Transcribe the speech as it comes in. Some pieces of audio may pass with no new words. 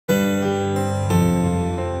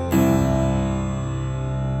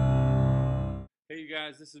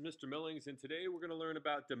guys, this is Mr. Millings, and today we're going to learn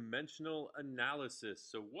about dimensional analysis.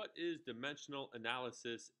 So what is dimensional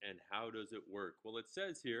analysis and how does it work? Well, it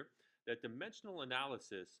says here that dimensional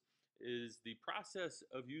analysis is the process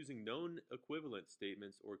of using known equivalence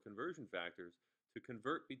statements or conversion factors to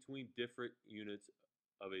convert between different units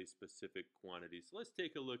of a specific quantity. So let's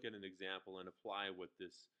take a look at an example and apply what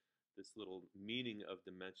this little meaning of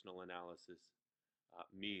dimensional analysis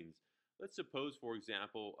means. Let's suppose, for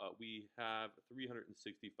example, we have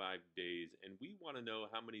 365 days and we want to know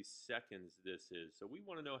how many seconds this is. So we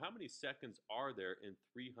want to know how many seconds are there in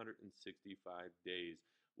 365 days.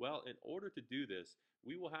 Well, in order to do this,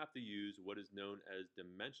 we will have to use what is known as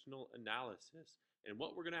dimensional analysis. And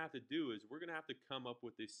what we're going to have to do is we're going to have to come up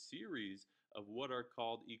with a series of what are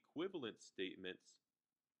called equivalence statements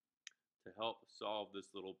to help solve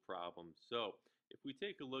this little problem. So if we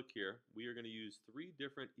take a look here, we are going to use three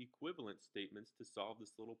different equivalence statements to solve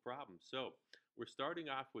this little problem. So we're starting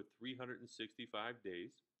off with 365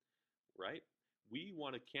 days, right? We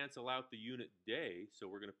want to cancel out the unit day, so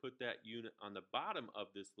we're going to put that unit on the bottom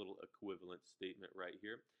of this little equivalence statement right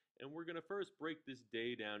here. And we're going to first break this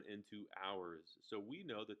day down into hours. So we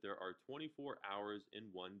know that there are 24 hours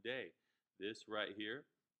in one day. This right here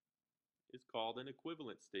is called an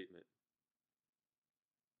equivalence statement.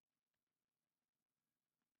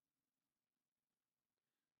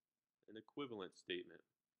 An equivalence statement.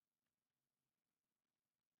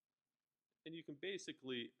 And you can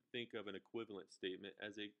basically think of an equivalence statement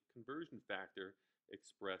as a conversion factor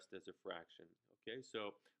expressed as a fraction. Okay,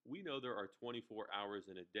 so we know there are 24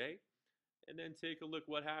 hours in a day. And then take a look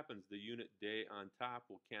what happens. The unit day on top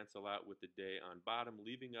will cancel out with the day on bottom,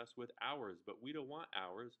 leaving us with hours. But we don't want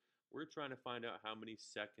hours. We're trying to find out how many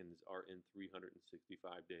seconds are in 365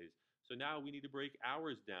 days. So now we need to break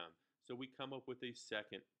hours down. So we come up with a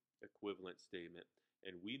second equivalent statement.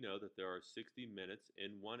 And we know that there are 60 minutes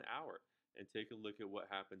in 1 hour. And take a look at what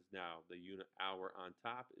happens now. The unit hour on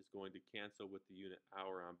top is going to cancel with the unit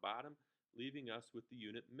hour on bottom, leaving us with the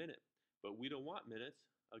unit minute. But we don't want minutes.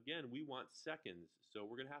 Again, we want seconds. So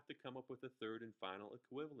we're going to have to come up with a third and final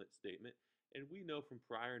equivalent statement. And we know from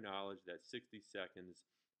prior knowledge that 60 seconds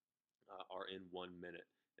are in 1 minute.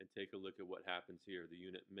 And take a look at what happens here. The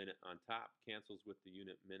unit minute on top cancels with the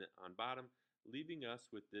unit minute on bottom, leaving us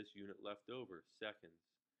with this unit left over, seconds.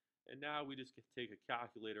 And now we just take a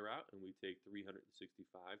calculator out and we take 365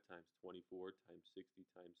 times 24 times 60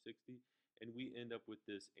 times 60, and we end up with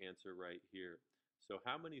this answer right here. So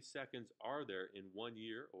how many seconds are there in 1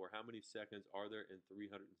 year, or how many seconds are there in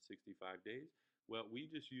 365 days? Well, we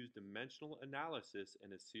just use dimensional analysis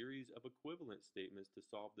and a series of equivalent statements to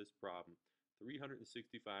solve this problem.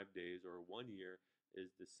 365 days, or 1 year,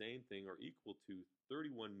 is the same thing or equal to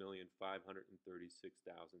 31,536,000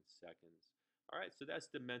 seconds. All right, so that's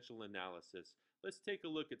dimensional analysis. Let's take a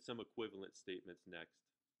look at some equivalent statements next.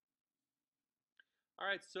 All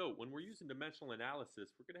right, so when we're using dimensional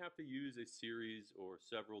analysis, we're going to have to use a series or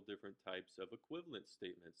several different types of equivalence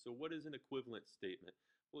statements. So what is an equivalent statement?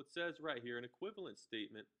 Well, it says right here, an equivalent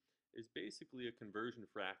statement is basically a conversion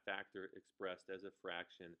factor expressed as a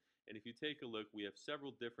fraction. And if you take a look, we have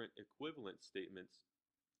several different equivalent statements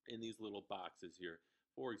in these little boxes here.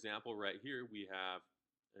 For example, right here, we have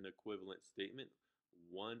an equivalent statement,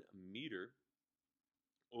 1 meter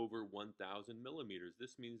over 1,000 millimeters.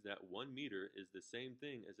 This means that 1 meter is the same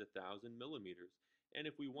thing as 1,000 millimeters. And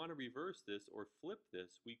if we want to reverse this or flip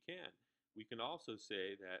this, we can. We can also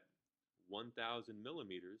say that 1,000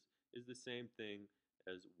 millimeters is the same thing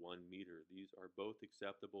as 1 meter. These are both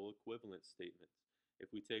acceptable equivalent statements.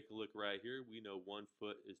 If we take a look right here, we know 1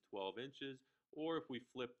 foot is 12 inches, or if we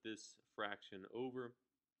flip this fraction over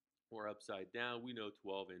or upside down, we know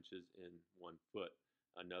 12 inches in 1 foot,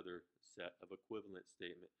 another set of equivalent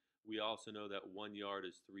statement. We also know that 1 yard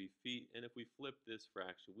is 3 feet, and if we flip this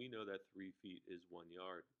fraction, we know that 3 feet is 1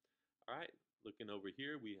 yard. All right, looking over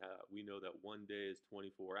here, we know that 1 day is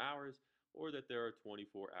 24 hours, or that there are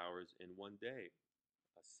 24 hours in 1 day,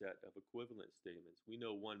 a set of equivalent statements. We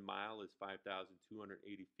know 1 mile is 5,280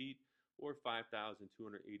 feet, or 5,280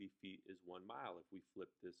 feet is 1 mile if we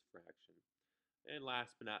flip this fraction. And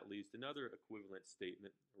last but not least, another equivalent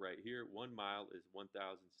statement right here. 1 mile is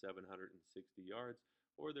 1,760 yards,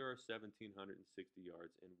 or there are 1,760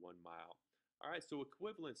 yards in 1 mile. All right, so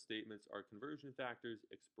equivalent statements are conversion factors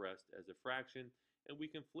expressed as a fraction, and we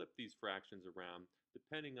can flip these fractions around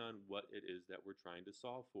depending on what it is that we're trying to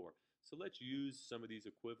solve for. So let's use some of these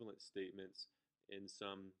equivalent statements in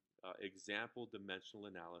some example dimensional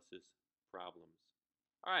analysis problems.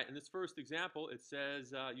 All right, in this first example, it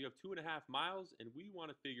says you have 2.5 miles, and we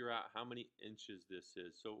want to figure out how many inches this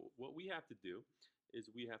is. So what we have to do is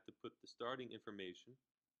we have to put the starting information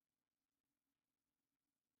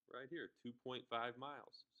right here, 2.5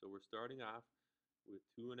 miles. So we're starting off with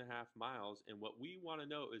 2.5 miles, and what we want to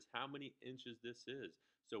know is how many inches this is.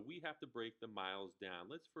 So we have to break the miles down.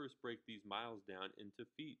 Let's first break these miles down into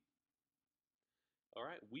feet. All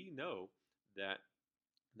right, we know that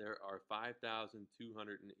there are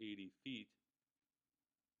 5,280 feet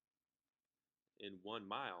in 1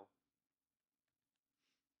 mile,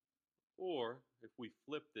 or if we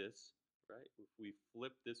flip this, right, if we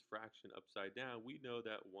flip this fraction upside down, we know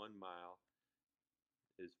that 1 mile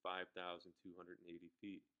is 5,280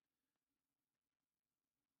 feet.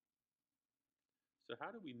 So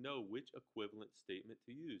how do we know which equivalent statement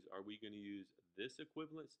to use? Are we going to use this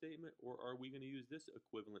equivalent statement, or are we going to use this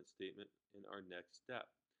equivalent statement in our next step?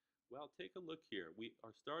 Well, take a look here. We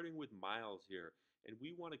are starting with miles here, and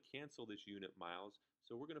we want to cancel this unit miles,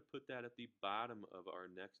 so we're going to put that at the bottom of our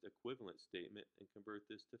next equivalent statement and convert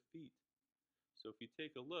this to feet. So if you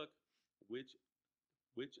take a look, which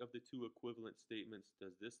which of the two equivalent statements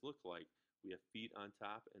does this look like? We have feet on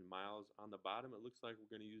top and miles on the bottom. It looks like we're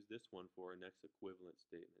going to use this one for our next equivalent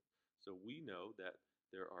statement. So we know that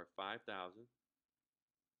there are 5,280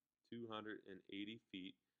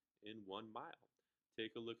 feet in 1 mile.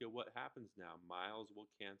 Take a look at what happens now. Miles will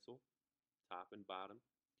cancel, top and bottom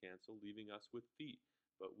cancel, leaving us with feet.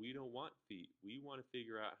 But we don't want feet. We want to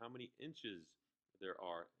figure out how many inches there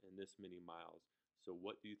are in this many miles. So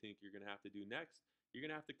what do you think you're going to have to do next? You're going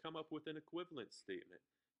to have to come up with an equivalent statement.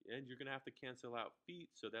 And you're going to have to cancel out feet,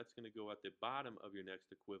 so that's going to go at the bottom of your next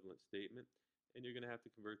equivalent statement. And you're going to have to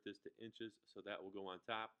convert this to inches, so that will go on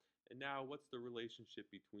top. And now, what's the relationship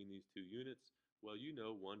between these two units? Well, you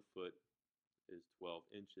know 1 foot is 12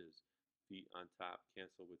 inches. Feet on top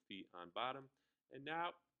cancel with feet on bottom. And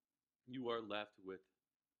now you are left with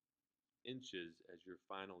inches as your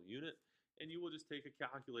final unit. And you will just take a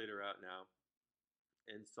calculator out now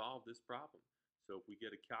and solve this problem. So if we get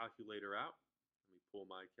a calculator out, let me pull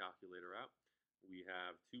my calculator out. We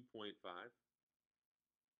have 2.5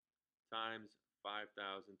 times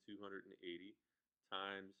 5,280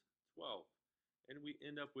 times 12. And we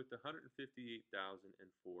end up with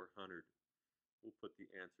 158,400. We'll put the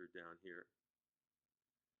answer down here.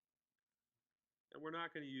 And we're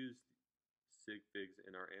not going to use sig figs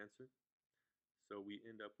in our answer. So we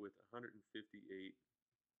end up with 158,400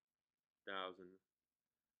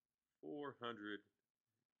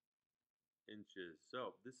 inches.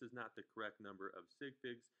 So this is not the correct number of sig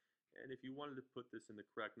figs. And if you wanted to put this in the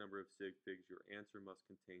correct number of sig figs, your answer must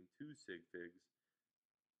contain 2 sig figs.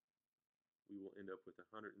 We will end up with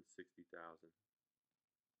 160,000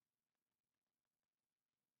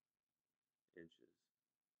 inches.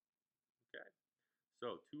 Okay.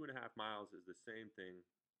 So 2.5 miles is the same thing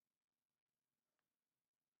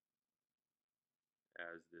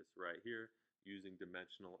as this right here using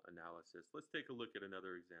dimensional analysis. Let's take a look at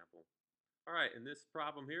another example. All right, in this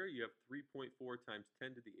problem here, you have 3.4 times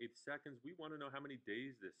 10 to the 8th seconds. We want to know how many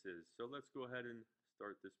days this is. So let's go ahead and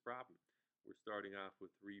start this problem. We're starting off with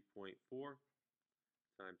 3.4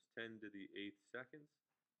 times 10 to the 8th seconds.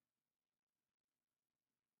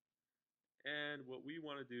 And what we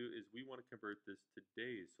want to do is we want to convert this to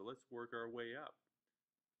days. So let's work our way up.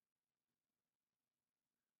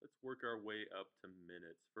 Let's work our way up to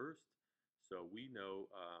minutes first. So we know,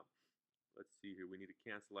 let's see here, we need to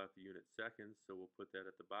cancel out the unit seconds. So we'll put that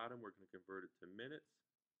at the bottom. We're going to convert it to minutes.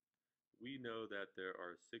 We know that there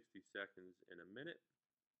are 60 seconds in a minute.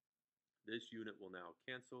 This unit will now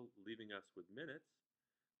cancel, leaving us with minutes.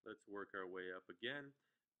 Let's work our way up again.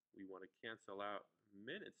 We want to cancel out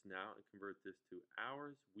minutes now and convert this to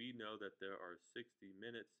hours. We know that there are 60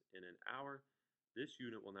 minutes in an hour. This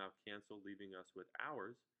unit will now cancel, leaving us with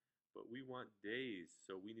hours, but we want days,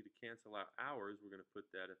 so we need to cancel out hours. We're going to put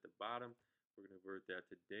that at the bottom. We're going to convert that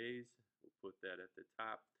to days. We'll put that at the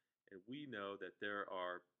top, and we know that there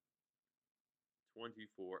are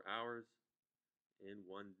 24 hours in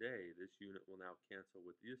 1 day. This unit will now cancel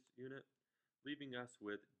with this unit, leaving us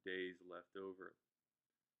with days left over.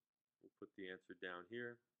 We'll put the answer down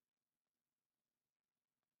here.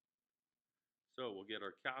 So we'll get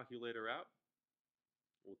our calculator out.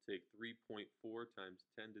 We'll take 3.4 times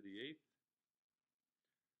 10 to the 8th.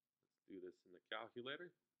 Let's do this in the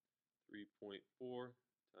calculator. 3.4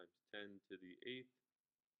 times 10 to the 8th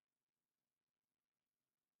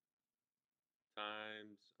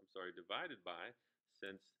divided by,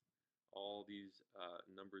 since all these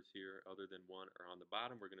numbers here other than 1 are on the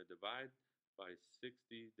bottom, we're going to divide by 60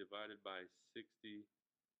 divided by 60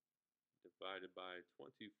 divided by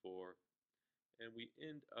 24. And we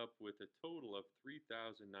end up with a total of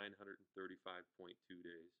 3,935.2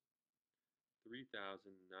 days. 3,935.2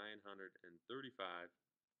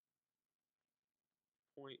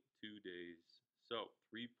 days. So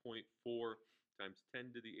 3.4 times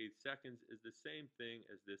 10 to the 8th seconds is the same thing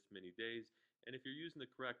as this many days. And if you're using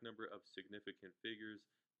the correct number of significant figures,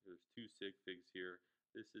 there's two sig figs here,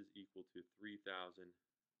 this is equal to 3,900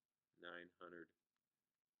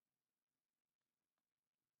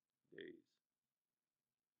 days.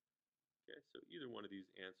 Okay, so either one of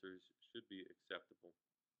these answers should be acceptable.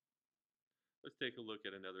 Let's take a look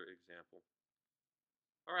at another example.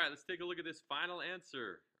 All right, let's take a look at this final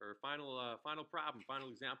answer, or final problem, final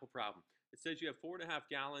example problem. It says you have 4.5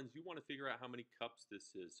 gallons. You want to figure out how many cups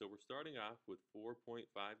this is. So we're starting off with 4.5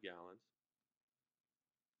 gallons.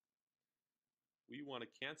 We want to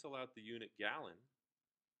cancel out the unit gallon,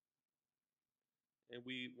 and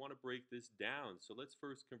we want to break this down. So let's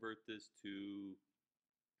first convert this to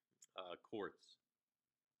quarts.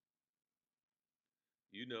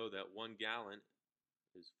 You know that 1 gallon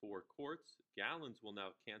is 4 quarts. Gallons will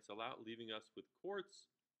now cancel out, leaving us with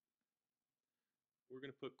quarts. We're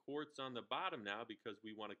going to put quarts on the bottom now because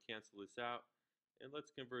we want to cancel this out. And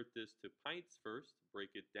let's convert this to pints first.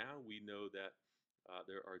 Break it down. We know that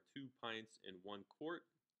there are 2 pints in 1 quart.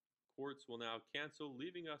 Quarts will now cancel,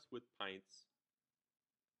 leaving us with pints.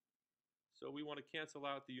 So we want to cancel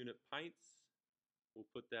out the unit pints. We'll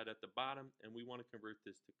put that at the bottom, and we want to convert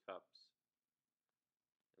this to cups.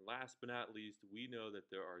 And last but not least, we know that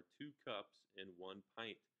there are 2 cups in 1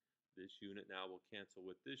 pint. This unit now will cancel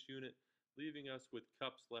with this unit, leaving us with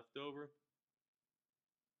cups left over.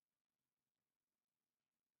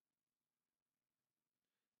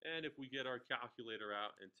 And if we get our calculator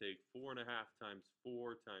out and take 4.5 times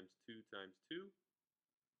 4 times 2 times 2,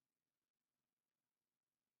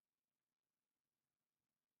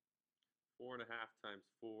 four and a half times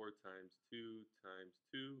 4 times 2 times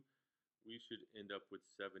 2, we should end up with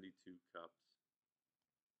 72 cups.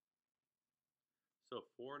 So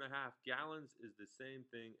 4.5 gallons is the same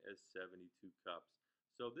thing as 72 cups.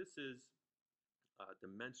 So this is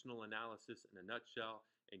dimensional analysis in a nutshell.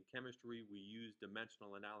 In chemistry, we use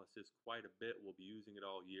dimensional analysis quite a bit. We'll be using it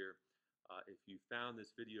all year. If you found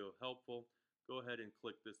this video helpful, go ahead and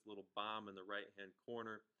click this little bomb in the right-hand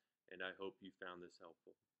corner, and I hope you found this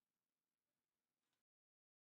helpful.